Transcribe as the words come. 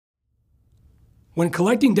When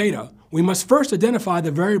collecting data, we must first identify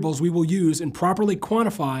the variables we will use in properly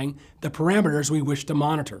quantifying the parameters we wish to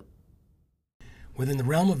monitor. Within the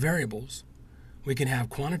realm of variables, we can have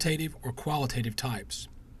quantitative or qualitative types,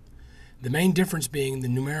 the main difference being the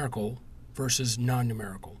numerical versus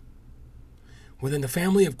non-numerical. Within the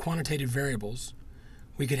family of quantitative variables,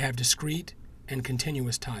 we could have discrete and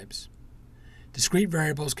continuous types. Discrete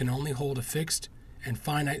variables can only hold a fixed and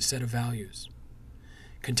finite set of values.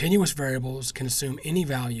 Continuous variables can assume any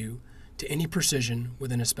value to any precision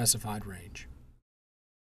within a specified range.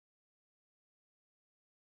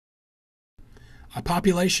 A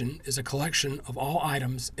population is a collection of all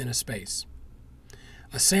items in a space.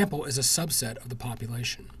 A sample is a subset of the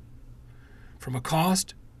population. From a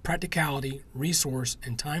cost, practicality, resource,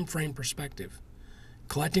 and time frame perspective,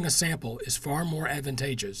 collecting a sample is far more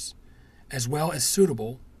advantageous, as well as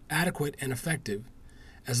suitable, adequate, and effective,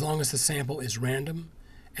 as long as the sample is random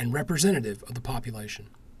and representative of the population.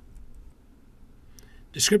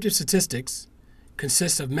 Descriptive statistics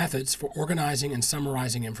consists of methods for organizing and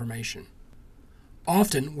summarizing information.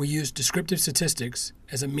 Often, we use descriptive statistics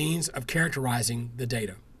as a means of characterizing the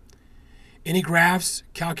data. Any graphs,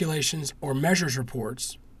 calculations, or measures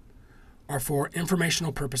reports are for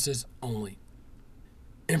informational purposes only.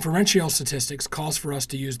 Inferential statistics calls for us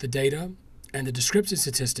to use the data and the descriptive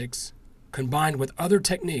statistics combined with other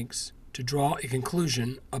techniques to draw a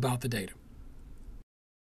conclusion about the data.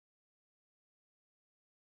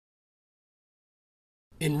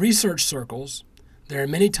 In research circles, there are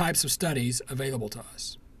many types of studies available to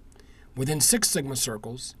us. Within Six Sigma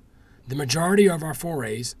circles, the majority of our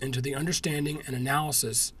forays into the understanding and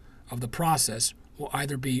analysis of the process will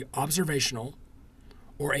either be observational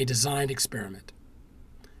or a designed experiment.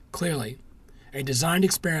 Clearly, a designed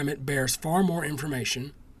experiment bears far more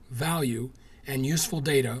information, value, and useful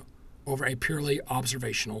data over a purely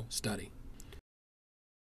observational study.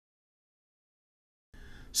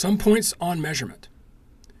 Some points on measurement.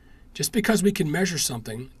 Just because we can measure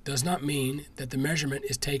something does not mean that the measurement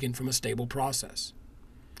is taken from a stable process.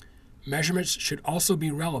 Measurements should also be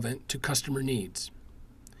relevant to customer needs.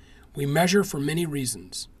 We measure for many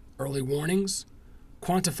reasons: early warnings,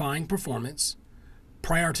 quantifying performance,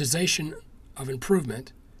 prioritization of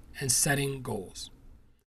improvement, and setting goals.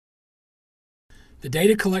 The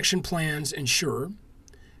data collection plans ensure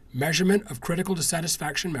measurement of critical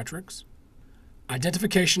dissatisfaction metrics,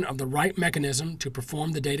 identification of the right mechanism to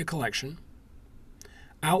perform the data collection,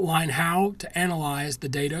 outline how to analyze the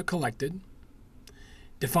data collected,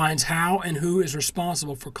 defines how and who is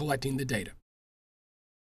responsible for collecting the data.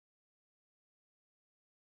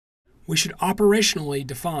 We should operationally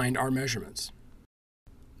define our measurements.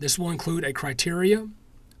 This will include a criteria,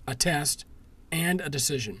 a test, and a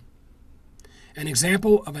decision. An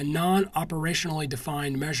example of a non-operationally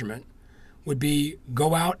defined measurement would be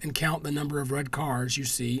go out and count the number of red cars you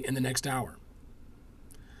see in the next hour.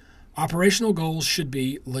 Operational goals should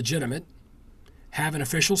be legitimate, have an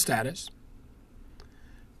official status,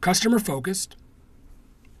 customer-focused,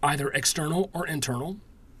 either external or internal,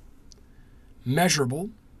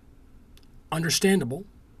 measurable, understandable,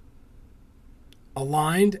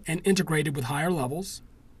 aligned and integrated with higher levels,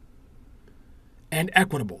 and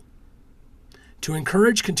equitable. To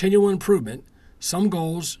encourage continual improvement, some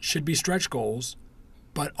goals should be stretch goals,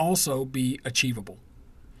 but also be achievable.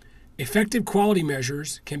 Effective quality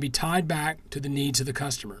measures can be tied back to the needs of the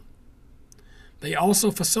customer. They also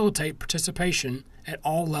facilitate participation at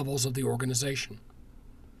all levels of the organization.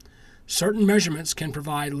 Certain measurements can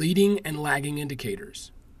provide leading and lagging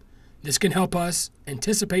indicators. This can help us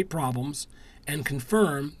anticipate problems and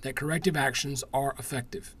confirm that corrective actions are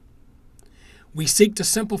effective. We seek to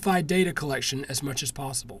simplify data collection as much as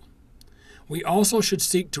possible. We also should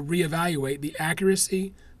seek to reevaluate the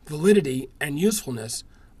accuracy, validity, and usefulness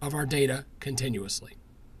of our data continuously.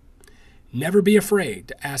 Never be afraid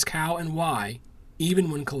to ask how and why, even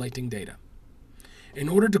when collecting data. In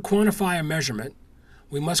order to quantify a measurement,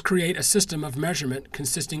 we must create a system of measurement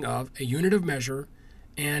consisting of a unit of measure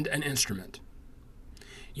and an instrument.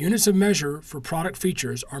 Units of measure for product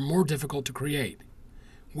features are more difficult to create.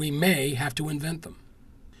 We may have to invent them.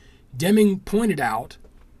 Deming pointed out,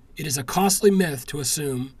 it is a costly myth to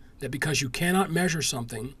assume that because you cannot measure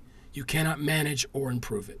something, you cannot manage or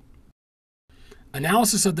improve it.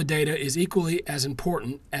 Analysis of the data is equally as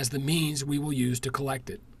important as the means we will use to collect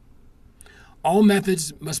it. All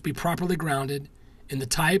methods must be properly grounded in the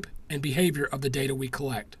type and behavior of the data we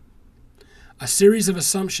collect. A series of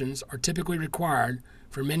assumptions are typically required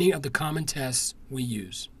for many of the common tests we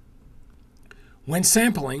use. When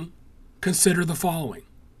sampling, consider the following.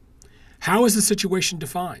 How is the situation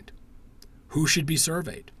defined? Who should be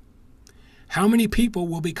surveyed? How many people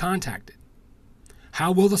will be contacted?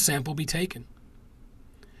 How will the sample be taken?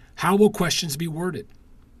 How will questions be worded?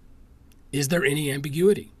 Is there any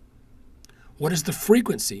ambiguity? What is the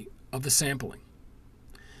frequency of the sampling?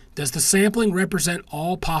 Does the sampling represent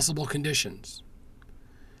all possible conditions?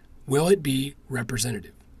 Will it be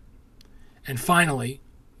representative? And finally,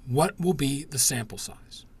 what will be the sample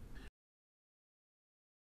size?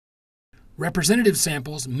 Representative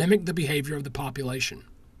samples mimic the behavior of the population.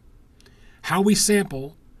 How we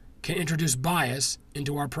sample can introduce bias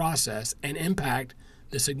into our process and impact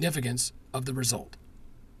the significance of the result.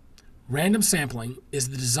 Random sampling is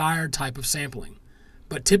the desired type of sampling,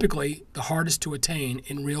 but typically the hardest to attain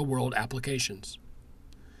in real-world applications.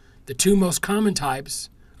 The two most common types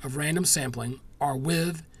of random sampling are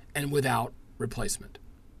with and without replacement.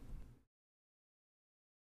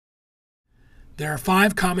 There are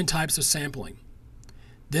 5 common types of sampling.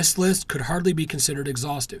 This list could hardly be considered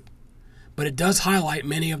exhaustive, but it does highlight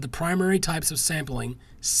many of the primary types of sampling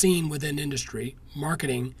seen within industry,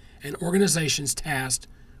 marketing, and organizations tasked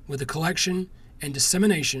with the collection and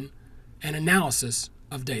dissemination and analysis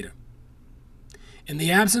of data. In the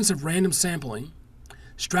absence of random sampling,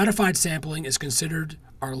 stratified sampling is considered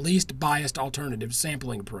our least biased alternative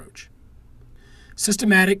sampling approach.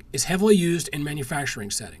 Systematic is heavily used in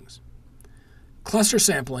manufacturing settings. Cluster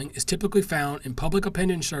sampling is typically found in public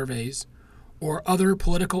opinion surveys or other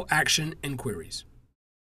political action inquiries.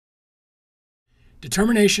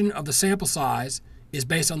 Determination of the sample size is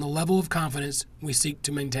based on the level of confidence we seek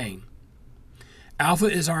to maintain. Alpha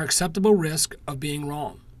is our acceptable risk of being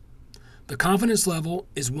wrong. The confidence level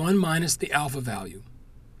is 1 minus the alpha value.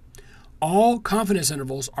 All confidence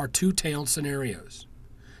intervals are two-tailed scenarios,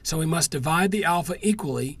 so we must divide the alpha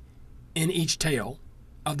equally in each tail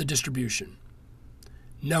of the distribution.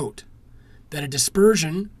 Note that a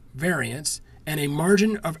dispersion variance and a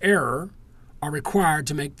margin of error are required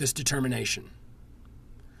to make this determination.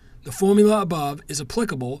 The formula above is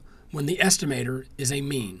applicable when the estimator is a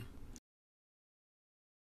mean.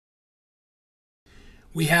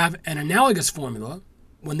 We have an analogous formula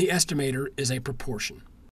when the estimator is a proportion.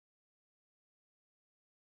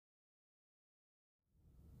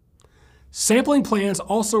 Sampling plans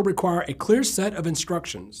also require a clear set of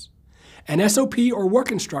instructions. An SOP or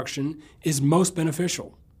work instruction is most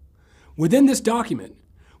beneficial. Within this document,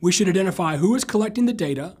 we should identify who is collecting the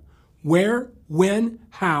data, where, when,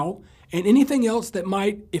 how, and anything else that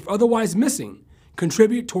might, if otherwise missing,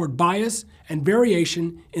 contribute toward bias and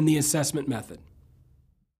variation in the assessment method.